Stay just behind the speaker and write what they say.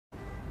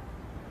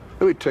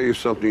Let me tell you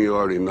something you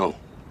already know.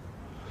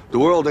 The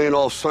world ain't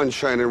all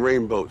sunshine and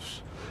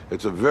rainbows.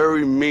 It's a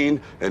very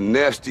mean and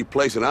nasty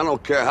place, and I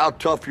don't care how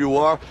tough you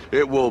are,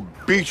 it will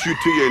beat you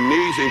to your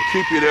knees and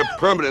keep you there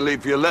permanently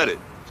if you let it.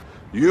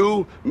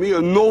 You, me,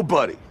 or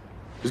nobody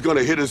is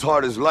gonna hit as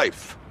hard as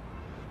life.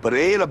 But it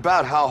ain't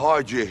about how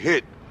hard you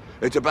hit.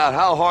 It's about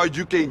how hard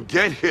you can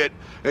get hit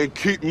and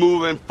keep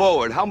moving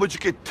forward. How much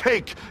you can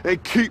take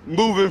and keep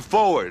moving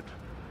forward.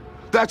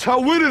 That's how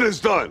winning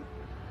is done.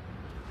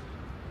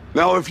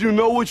 Now, if you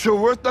know what you're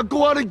worth, now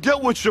go out and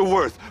get what you're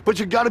worth. But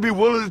you gotta be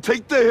willing to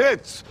take the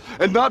hits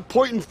and not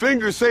pointing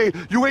fingers saying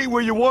you ain't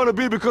where you want to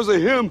be because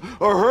of him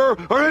or her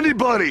or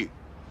anybody.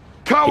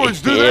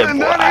 Cowards do that,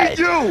 and that ain't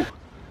you.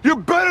 You're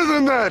better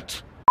than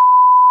that.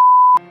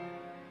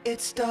 It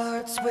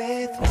starts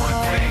with one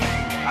thing.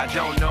 I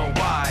don't know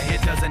why.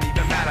 It doesn't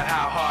even matter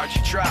how hard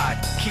you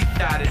try. Keep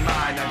that in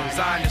mind. I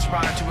designed this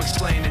rhyme to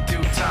explain in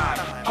due time.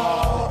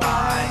 All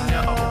I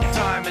know,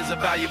 time is a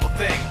valuable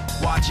thing.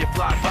 Watch it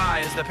fly by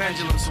as the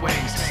pendulum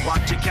swings.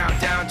 Watch it count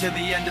down to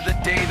the end of the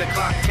day. The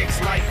clock takes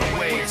life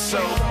away. It's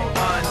so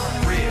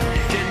unreal.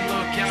 Didn't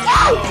look out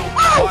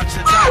below. Watch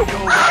the time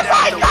go right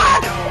out the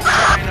window.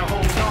 Trying to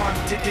hold on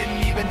to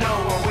didn't even know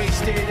I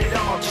wasted it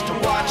all just to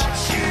watch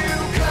you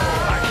go.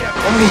 I kept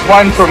only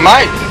one for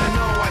Mike. Even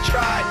though I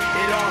tried,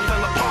 it all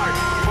fell apart.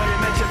 What it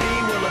meant to be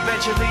will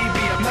eventually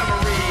be a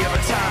memory of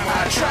a time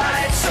I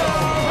tried so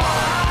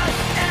hard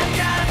and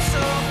got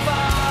so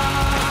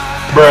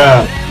far.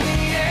 Bruh.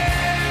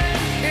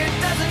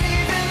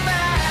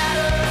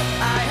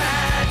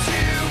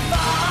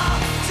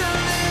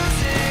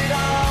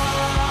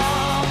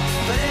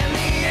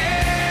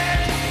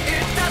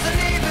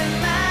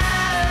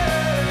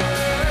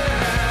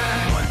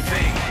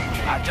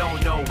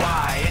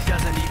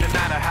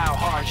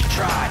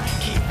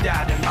 Keep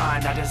that in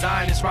mind. I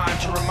designed this rhyme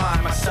to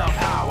remind myself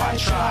how I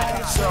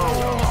tried so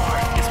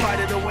hard. In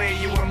spite of the way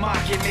you were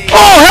mocking me.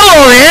 Oh,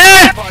 hello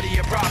there! Part of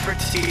your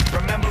property.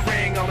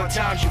 Remembering all the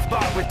times you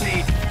fought with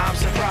me. I'm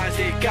surprised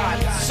it got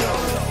so.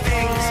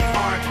 Things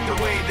aren't the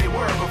way they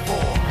were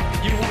before.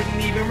 You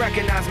wouldn't even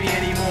recognize me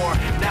anymore.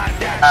 Not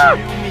that you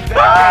knew me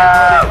back then,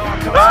 but it all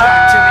comes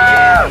back to me in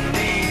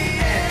the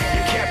end.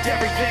 You kept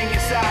everything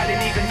inside,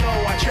 and even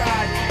though I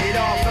tried, it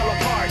all fell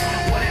apart.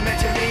 What it meant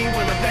to me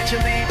will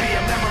eventually be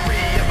a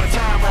memory of a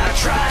time when I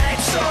tried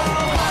so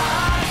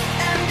hard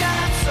and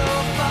got so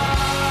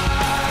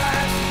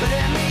far. But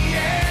in the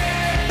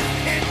end,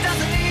 it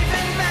doesn't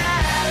even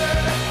matter.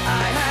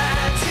 I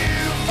had to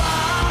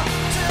fall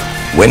to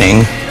lose Winning.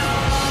 it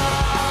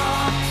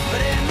all.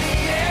 But in the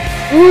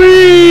end,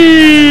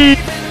 Whee!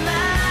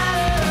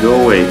 Go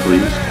away,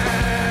 please.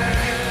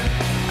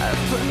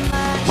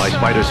 My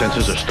spider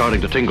senses are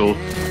starting to tingle.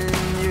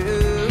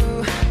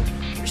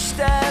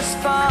 as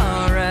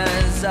far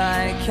as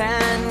I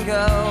can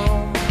go.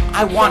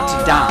 I want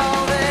to die.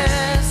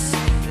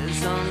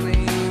 There's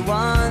only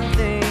one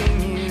thing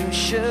you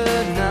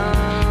should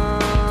know.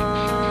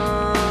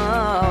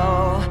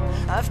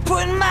 I've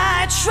put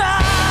my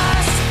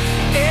trust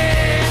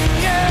in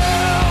you,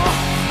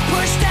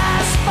 pushed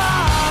as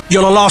far.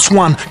 You're the last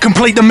one.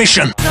 Complete the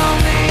mission. There's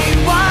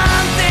only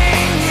one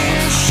thing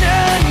you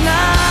should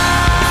know.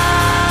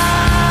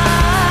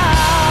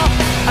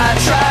 I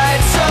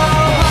tried so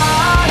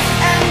hard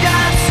and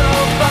got so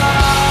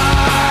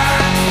far,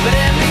 but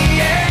in the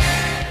end,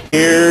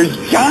 Here's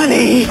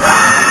Johnny.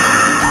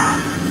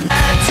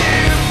 had to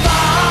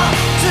fall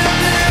to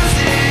lose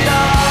it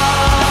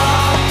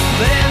all.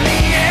 But in the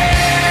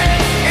end,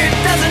 it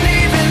doesn't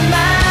even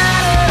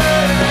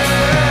matter.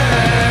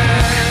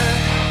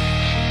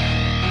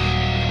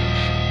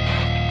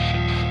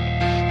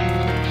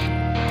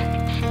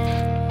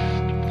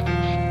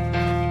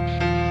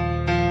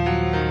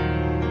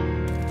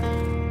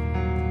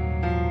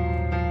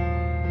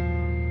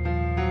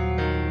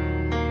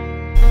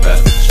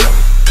 Bad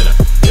stuff in a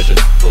kitchen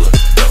full of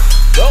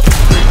dough.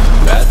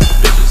 Bad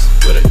bitches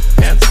with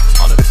their hands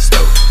on a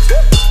stove.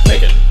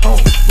 Making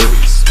home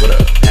movies with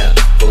a hand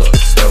full of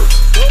stoves.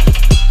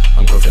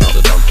 I'm cooking all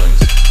the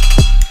dumplings.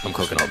 I'm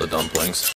cooking all the dumplings.